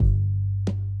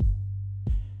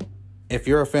If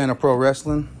you're a fan of pro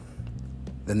wrestling,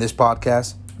 then this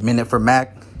podcast, Minute for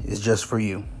Mac, is just for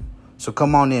you. So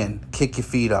come on in, kick your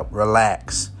feet up,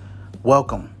 relax.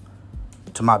 Welcome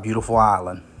to my beautiful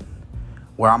island,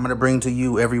 where I'm going to bring to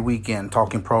you every weekend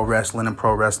talking pro wrestling and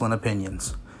pro wrestling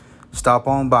opinions. Stop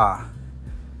on by.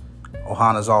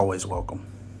 Ohana's always welcome.